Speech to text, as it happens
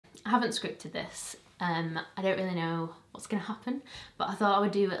haven't scripted this. I don't really know what's gonna happen, but I thought I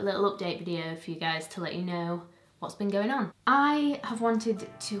would do a little update video for you guys to let you know what's been going on. I have wanted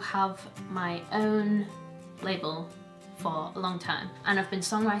to have my own label for a long time, and I've been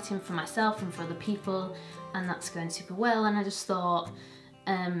songwriting for myself and for other people, and that's going super well, and I just thought,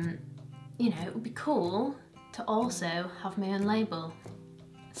 you know, it would be cool to also have my own label.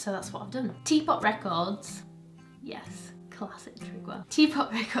 So that's what I've done. Teapot Records, yes, classic Trigwell.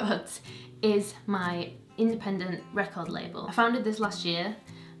 Teapot Records is my independent record label. I founded this last year,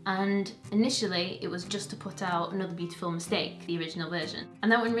 and initially it was just to put out Another Beautiful Mistake, the original version.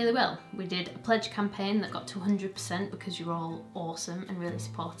 And that went really well. We did a pledge campaign that got to 100% because you're all awesome and really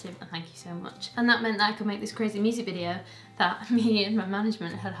supportive, and thank you so much. And that meant that I could make this crazy music video that me and my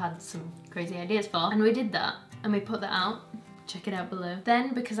management had some crazy ideas for. And we did that, and we put that out. Check it out below.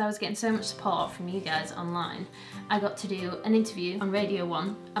 Then, because I was getting so much support from you guys online, I got to do an interview on Radio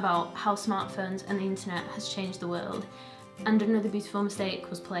 1 about how smartphones and the internet has changed the world. And Another Beautiful Mistake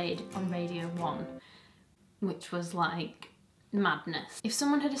was played on Radio 1, which was like madness. If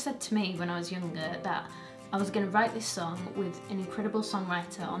someone had said to me when I was younger that I was going to write this song with an incredible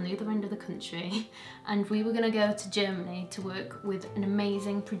songwriter on the other end of the country, and we were going to go to Germany to work with an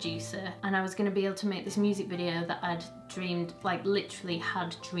amazing producer, and I was going to be able to make this music video that I'd dreamed, like literally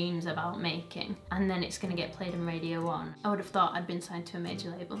had dreams about making, and then it's going to get played on Radio 1, I would have thought I'd been signed to a major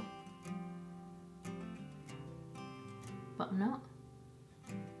label. But I'm not.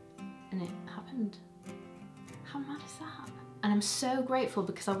 And it happened. How mad is that? And I'm so grateful,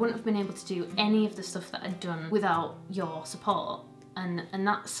 because I wouldn't have been able to do any of the stuff that I'd done without your support. And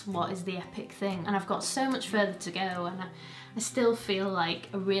that's what is the epic thing. And I've got so much further to go, and I still feel like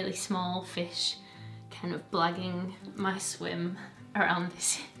a really small fish kind of blagging my swim around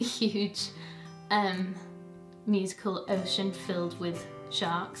this huge musical ocean filled with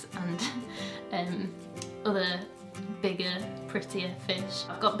sharks and other bigger, prettier fish.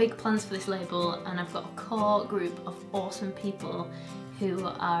 I've got big plans for this label, and I've got a core group of awesome people who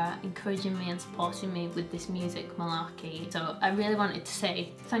are encouraging me and supporting me with this music malarkey. So I really wanted to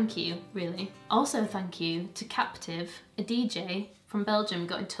say thank you, really. Also thank you to Captive, a DJ from Belgium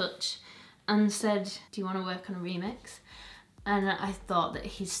got in touch and said, do you want to work on a remix? And I thought that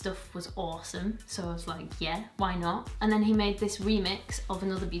his stuff was awesome, so I was like, yeah, why not? And then he made this remix of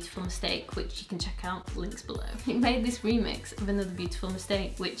Another Beautiful Mistake, which you can check out, links below. He made this remix of Another Beautiful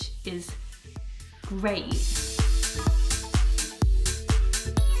Mistake, which is great.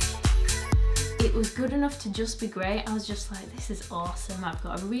 It was good enough to just be great. I was just like, this is awesome. I've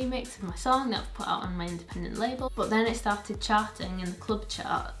got a remix of my song that I've put out on my independent label. But then it started charting in the club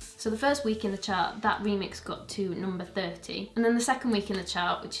charts. So the first week in the chart, that remix got to number 30. And then the second week in the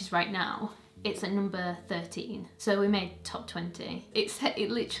chart, which is right now, it's at number 13. So we made top 20. It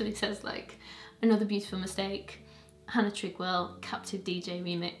literally says like, Another Beautiful Mistake, Hannah Trigwell, Captive DJ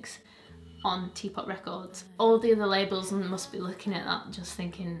remix on Teapot Records. All the other labels must be looking at that just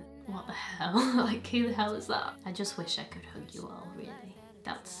thinking, what the hell? Like, who the hell is that? I just wish I could hug you all, really.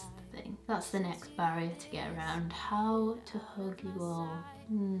 That's the thing. That's the next barrier to get around. How to hug you all.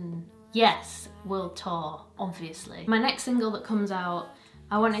 Yes, world tour, obviously. My next single that comes out,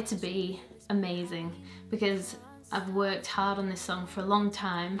 I want it to be amazing, because I've worked hard on this song for a long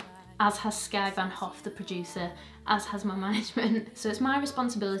time, as has Sky Van Hoff, the producer, as has my management. So it's my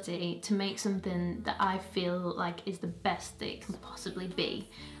responsibility to make something that I feel like is the best that it can possibly be.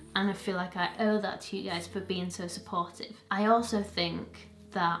 And I feel like I owe that to you guys for being so supportive. I also think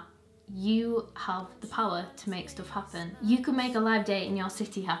that you have the power to make stuff happen. You could make a live date in your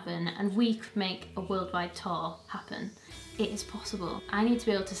city happen, and we could make a worldwide tour happen. It is possible. I need to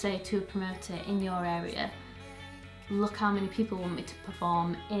be able to say to a promoter in your area, look how many people want me to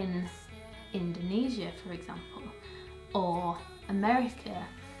perform in Indonesia, for example, or America,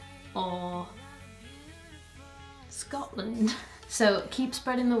 or Scotland. So keep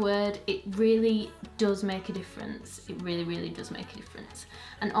spreading the word. It really does make a difference. It really, really does make a difference.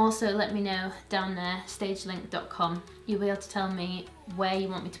 And also let me know down there, stagelink.com. You'll be able to tell me where you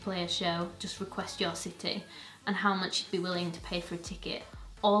want me to play a show. Just request your city and how much you'd be willing to pay for a ticket.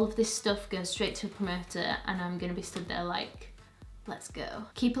 All of this stuff goes straight to a promoter, and I'm gonna be stood there like, let's go.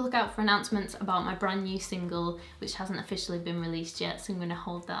 Keep a lookout for announcements about my brand new single, which hasn't officially been released yet, so I'm gonna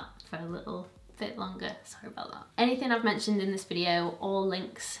hold that for a little bit longer. Sorry about that. Anything I've mentioned in this video, all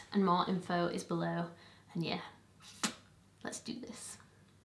links and more info is below. And yeah, let's do this.